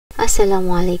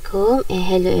Assalamualaikum and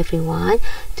hello everyone.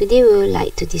 Today we would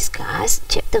like to discuss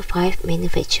Chapter 5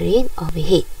 Manufacturing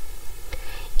Overhead.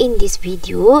 In this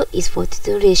video is for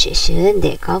tutorial session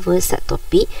that covers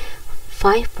subtopic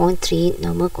 5.3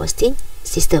 Normal Costing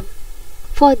System.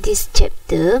 For this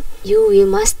chapter, you will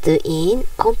master in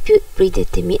Compute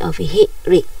Predetermined Overhead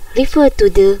Rate. Refer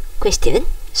to the question.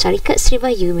 Syarikat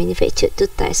Sribayu manufactured two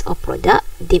types of product,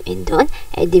 dim and dawn,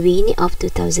 at the beginning of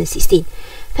 2016.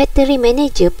 Factory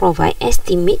manager provide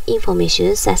estimate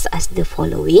information such as the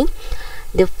following.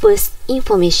 The first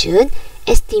information,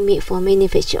 estimate for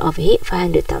manufacture overhead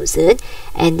 500,000,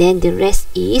 and then the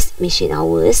rest is machine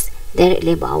hours, direct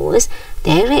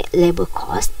labor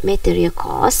cost, material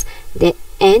cost, that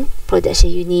and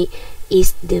production unit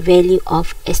is the value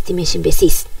of estimation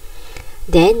basis.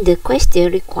 Then the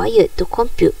question required to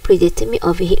compute predetermined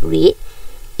overhead rate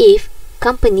if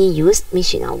company use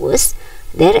machine hours,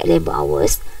 direct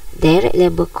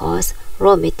labor cost,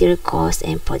 raw material cost,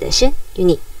 and production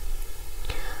unit.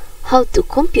 How to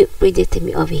compute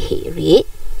predetermined overhead rate?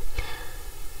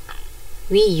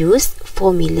 We use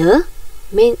formula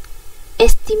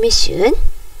estimation.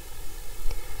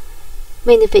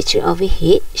 Manufacturing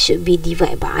overhead should be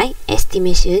divided by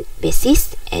estimation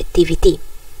basis activity.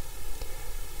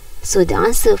 So the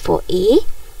answer for A,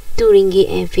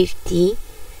 RM2.50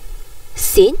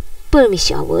 per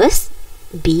machine hours.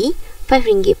 B,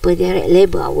 RM5 per direct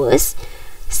labor hours.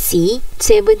 C,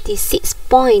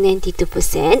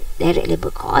 76.92% direct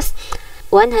labor cost.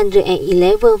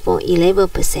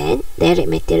 111.11% direct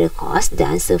material cost. The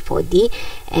answer for D.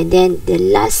 And then the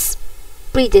last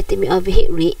predetermined overhead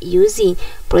rate using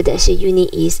production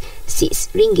unit is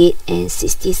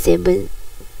RM6.67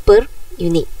 per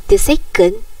unit. The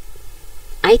second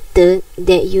item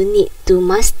that you need to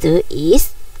master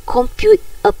is compute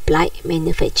applied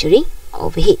manufacturing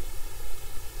overhead.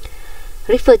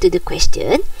 Refer to the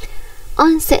question.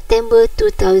 On September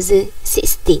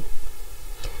 2016,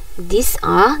 these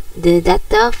are the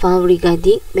data found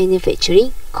regarding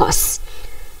manufacturing costs.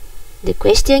 The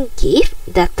question gives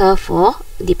data for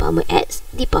Department X,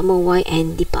 Department Y,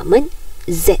 and Department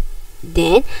Z.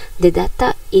 Then the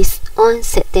data is on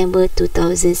September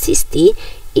 2016.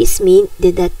 It means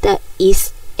the data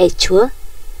is actual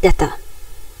data.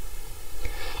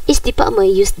 Each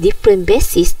department use different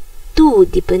basis to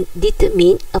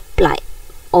determine applied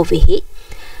overhead.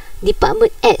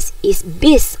 Department X is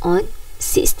based on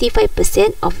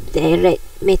 65% of direct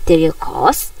material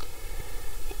cost.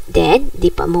 Then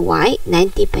Department Y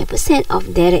 95%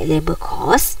 of direct labor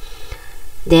cost.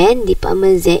 Then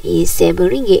Department Z is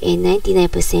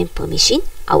RM7.99 per machine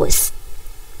hours.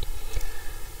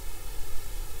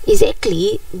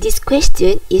 Exactly, this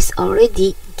question is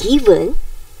already given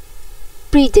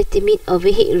predetermined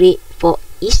overhead rate for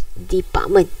each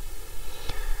department.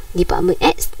 Department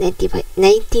X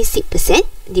 96%,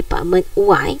 Department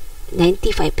Y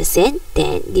 95%,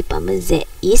 then Department Z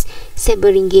is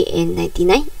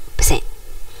RM7.99.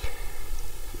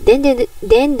 Then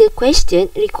the question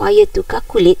required to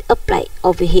calculate applied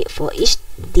overhead for each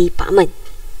department.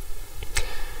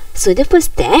 So the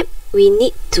first step, we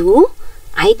need to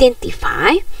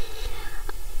identify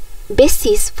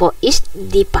basis for each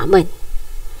department.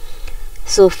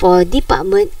 So for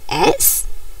Department X,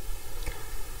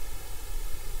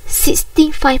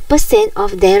 65%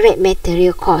 of direct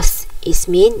material cost. It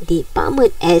means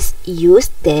Department X use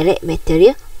direct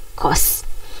material cost.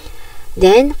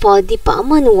 Then for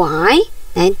Department Y,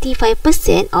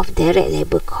 95% of direct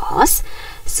labor cost.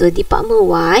 So Department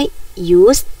Y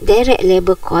use direct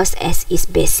labor cost as its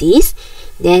basis.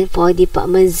 Then for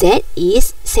Department Z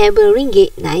is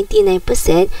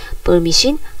RM7.99 per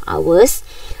machine hours.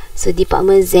 So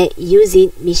Department Z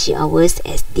using machine hours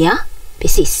as their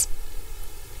basis.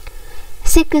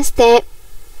 Second step,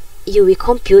 you will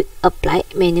compute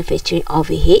applied manufacturing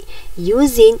overhead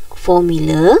using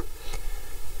formula.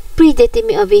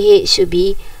 Predetermined overhead should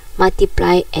be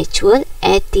multiply actual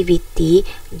activity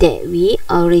that we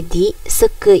already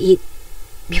circle it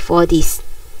before this.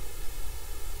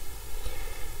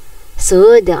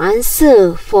 So the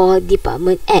answer for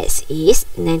Department X is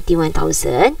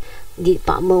 91,000,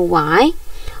 Department Y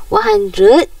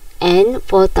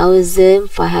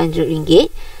 104,500 ringgit,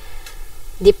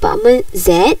 Department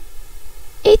Z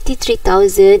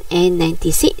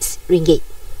 83,096 ringgit.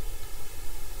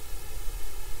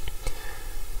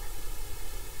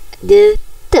 The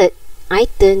third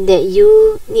item that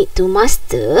you need to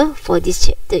master for this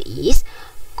chapter is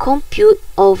compute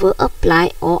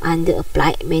overapplied or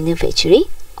underapplied manufacturing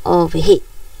overhead.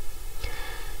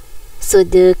 So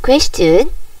the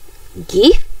question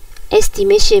give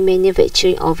estimation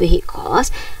manufacturing overhead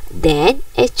cost then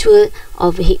actual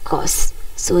overhead cost.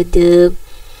 So the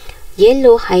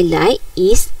yellow highlight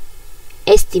is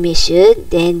estimation,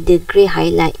 then the grey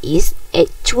highlight is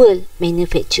actual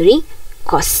manufacturing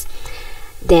cost.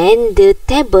 Then the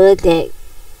table that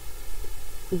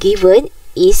given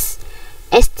is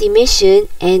estimation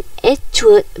and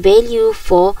actual value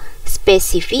for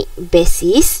specific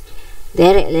basis,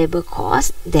 direct labor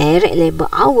cost, direct labor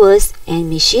hours, and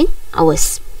machine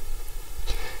hours.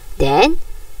 Then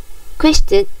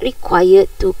question required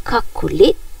to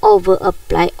calculate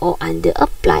over-applied or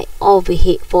under-applied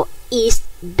overhead for each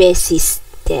basis.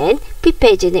 Then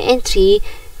prepare journal entry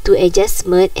to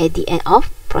adjustment at the end of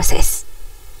process.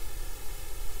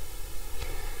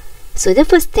 So the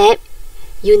first step,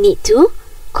 you need to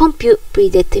compute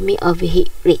predetermined overhead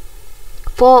rate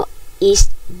for each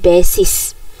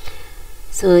basis.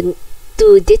 So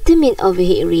to determine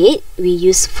overhead rate, we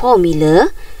use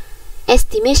formula.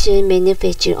 Estimation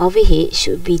manufacturing overhead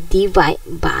should be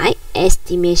divided by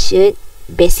estimation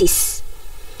basis.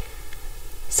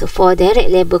 So for direct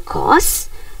labor cost,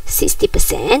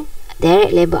 60%,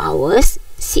 direct labor hours,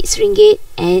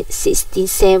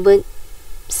 RM6.67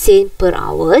 per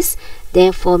hours.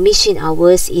 Then for machine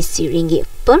hours is RM3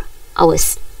 per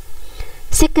hours.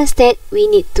 Second step, we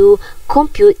need to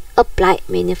compute applied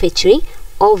manufacturing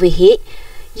overhead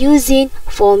using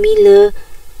formula.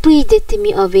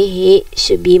 Predetermined overhead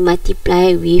should be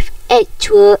multiplied with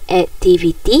actual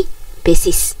activity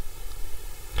basis.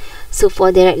 So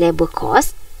for direct labor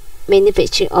cost,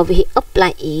 manufacturing overhead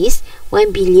applied is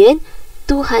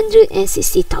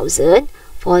RM1,260,000.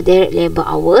 For direct labor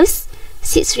hours,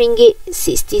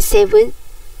 RM6.67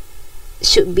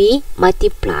 should be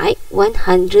multiplied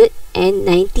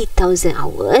 190,000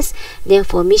 hours. Then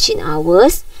for machine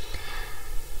hours,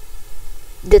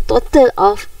 the total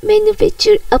of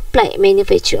applied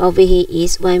manufacturing overhead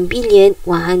is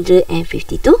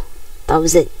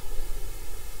 1,152,000.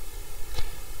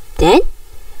 Then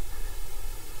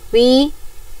we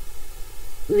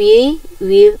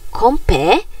will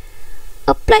compare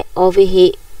applied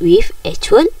overhead with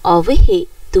actual overhead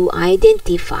to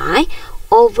identify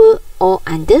over or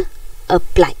under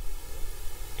applied.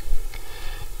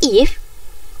 If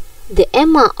the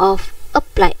amount of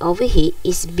applied overhead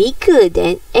is bigger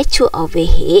than actual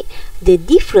overhead, the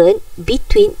difference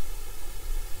between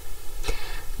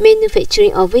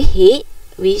manufacturing overhead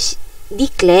which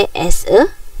declare as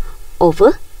a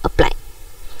over-applied.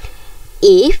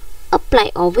 If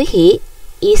applied overhead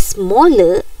is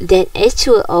smaller than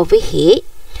actual overhead,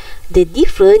 the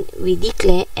difference we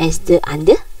declare as the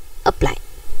under-applied.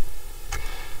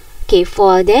 Okay,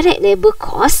 for direct labor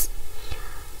cost,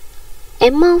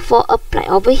 amount for applied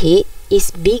overhead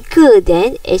is bigger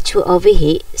than actual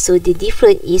overhead, so the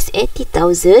difference is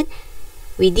 80,000.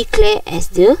 We declare as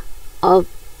the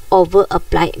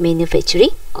over-applied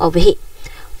manufacturing overhead.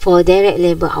 For direct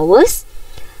labor hours,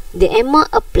 the amount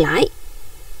applied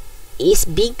is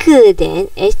bigger than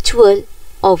actual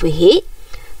overhead,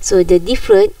 so the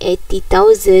difference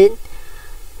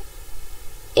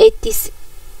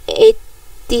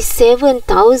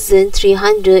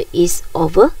 87,300 is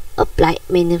over-applied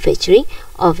manufacturing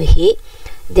overhead.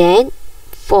 Then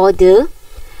for the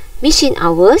machine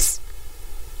hours,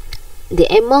 the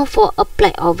amount for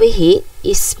applied overhead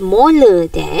is smaller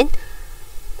than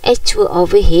actual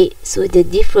overhead, so the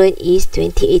difference is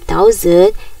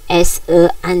 28,000 as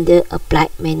a under-applied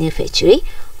manufacturing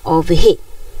overhead.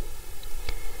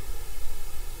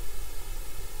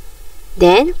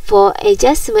 Then for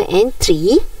adjustment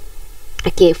entry,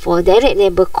 okay, for direct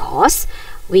labor cost,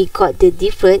 we got the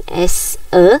difference as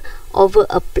a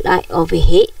over-applied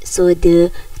overhead, so the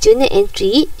journal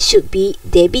entry should be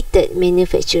debited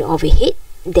manufacturing overhead,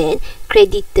 then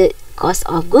credited cost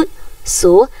of goods.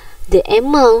 So the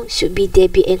amount should be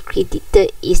debit and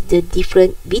credited is the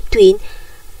difference between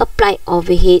applied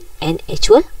overhead and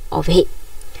actual overhead.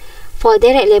 For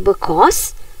direct labor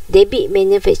cost, debit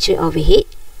manufacturing overhead,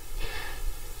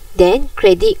 then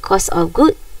credit cost of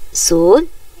goods sold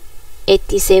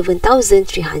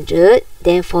 87,300.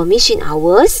 Then for machine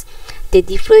hours, the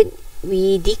difference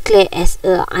we declare as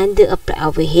a under-applied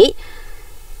overhead,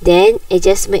 then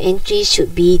adjustment entry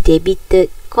should be debited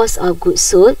cost of goods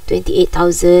sold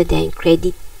 28,000, then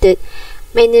credited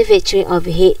manufacturing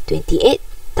overhead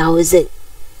 28,000.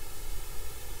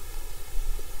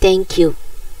 Thank you.